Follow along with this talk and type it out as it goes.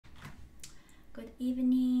Good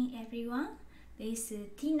evening, everyone. This is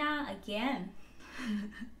Tina again.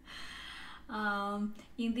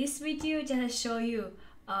 In this video, just show you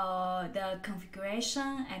the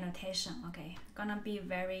configuration annotation. Okay, gonna be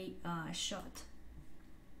very short.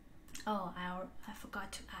 Oh, I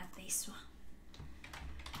forgot to add this one.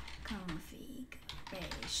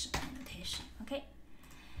 Configuration annotation. Okay,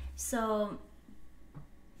 so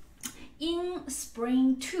in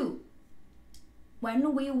Spring 2.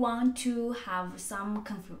 When we want to have some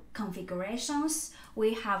configurations,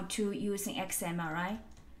 we have to using XML, right?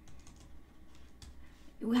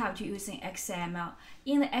 We have to using XML.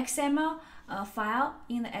 In the XML file,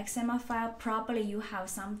 probably you have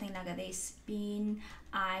something like this: bin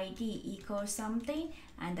ID equals something,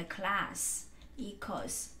 and the class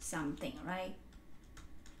equals something, right?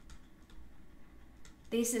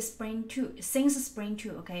 This is Spring 2, since Spring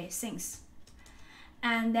 2, okay, since.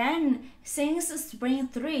 And then since Spring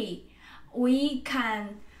 3, we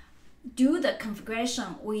can do the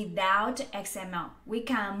configuration without XML. We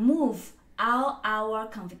can move all our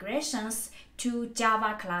configurations to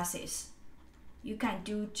Java classes. You can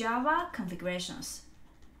do Java configurations.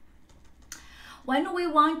 When we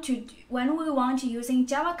want to using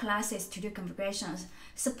Java classes to do configurations,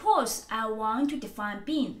 suppose I want to define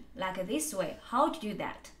bin like this way. How to do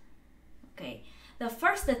that? Okay, the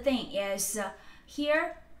first thing is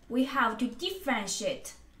here we have to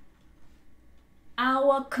differentiate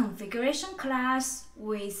our configuration class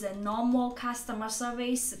with a normal customer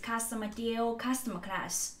service, customer deal, customer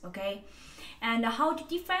class. Okay, and how to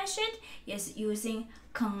differentiate is using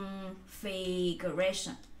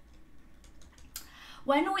configuration.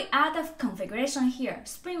 When we add a configuration here,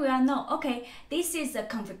 Spring will know, okay, this is a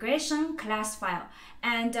configuration class file,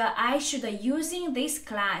 and I should using this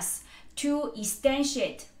class to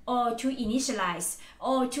instantiate or to initialize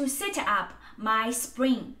or to set up my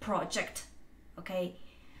Spring project. Okay,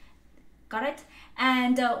 got it?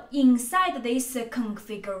 And inside this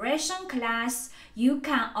configuration class, you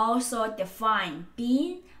can also define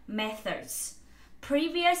bin methods.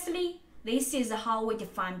 Previously, this is how we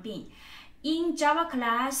define bin. In Java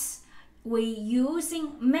class, we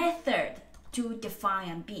using method to define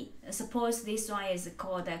a bin. Suppose this one is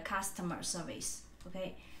called a customer service.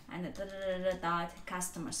 Okay, and dot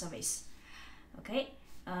customer service. Okay,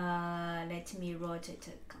 let me rotate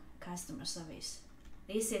customer service.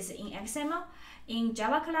 This is in XML. In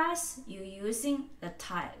Java class, you using the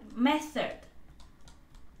type method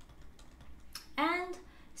and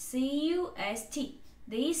cust.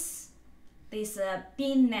 This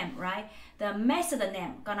bin name, right? The method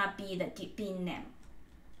name gonna be the bin name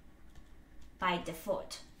by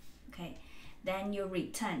default. Okay, then you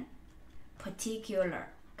return particular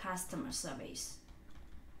customer service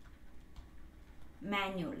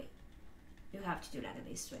manually. You have to do like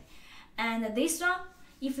this way. And this one,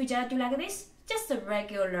 if you just do like this, just a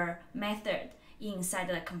regular method inside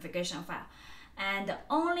the configuration file. And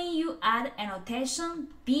only you add annotation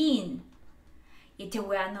bin, it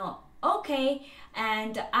will know, okay,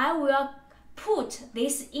 and I will put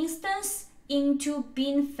this instance into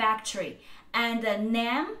bin factory, and the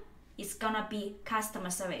name is gonna be customer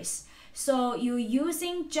service. So you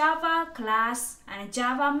using Java class and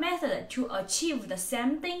Java method to achieve the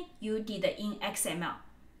same thing you did in XML.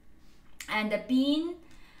 And the bin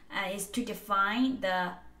is to define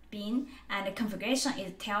the bin, and the configuration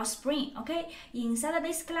is tell Spring. Okay, inside of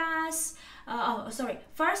this class,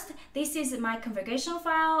 first this is my configuration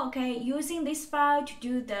file. Okay, using this file to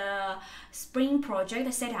do the Spring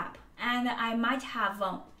project setup, and I might have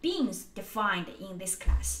bins defined in this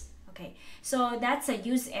class. Okay, so that's a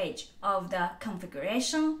usage of the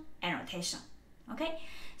configuration annotation. Okay,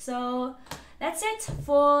 so that's it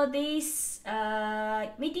for this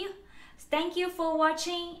video. Thank you for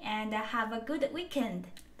watching and have a good weekend.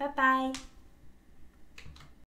 Bye bye.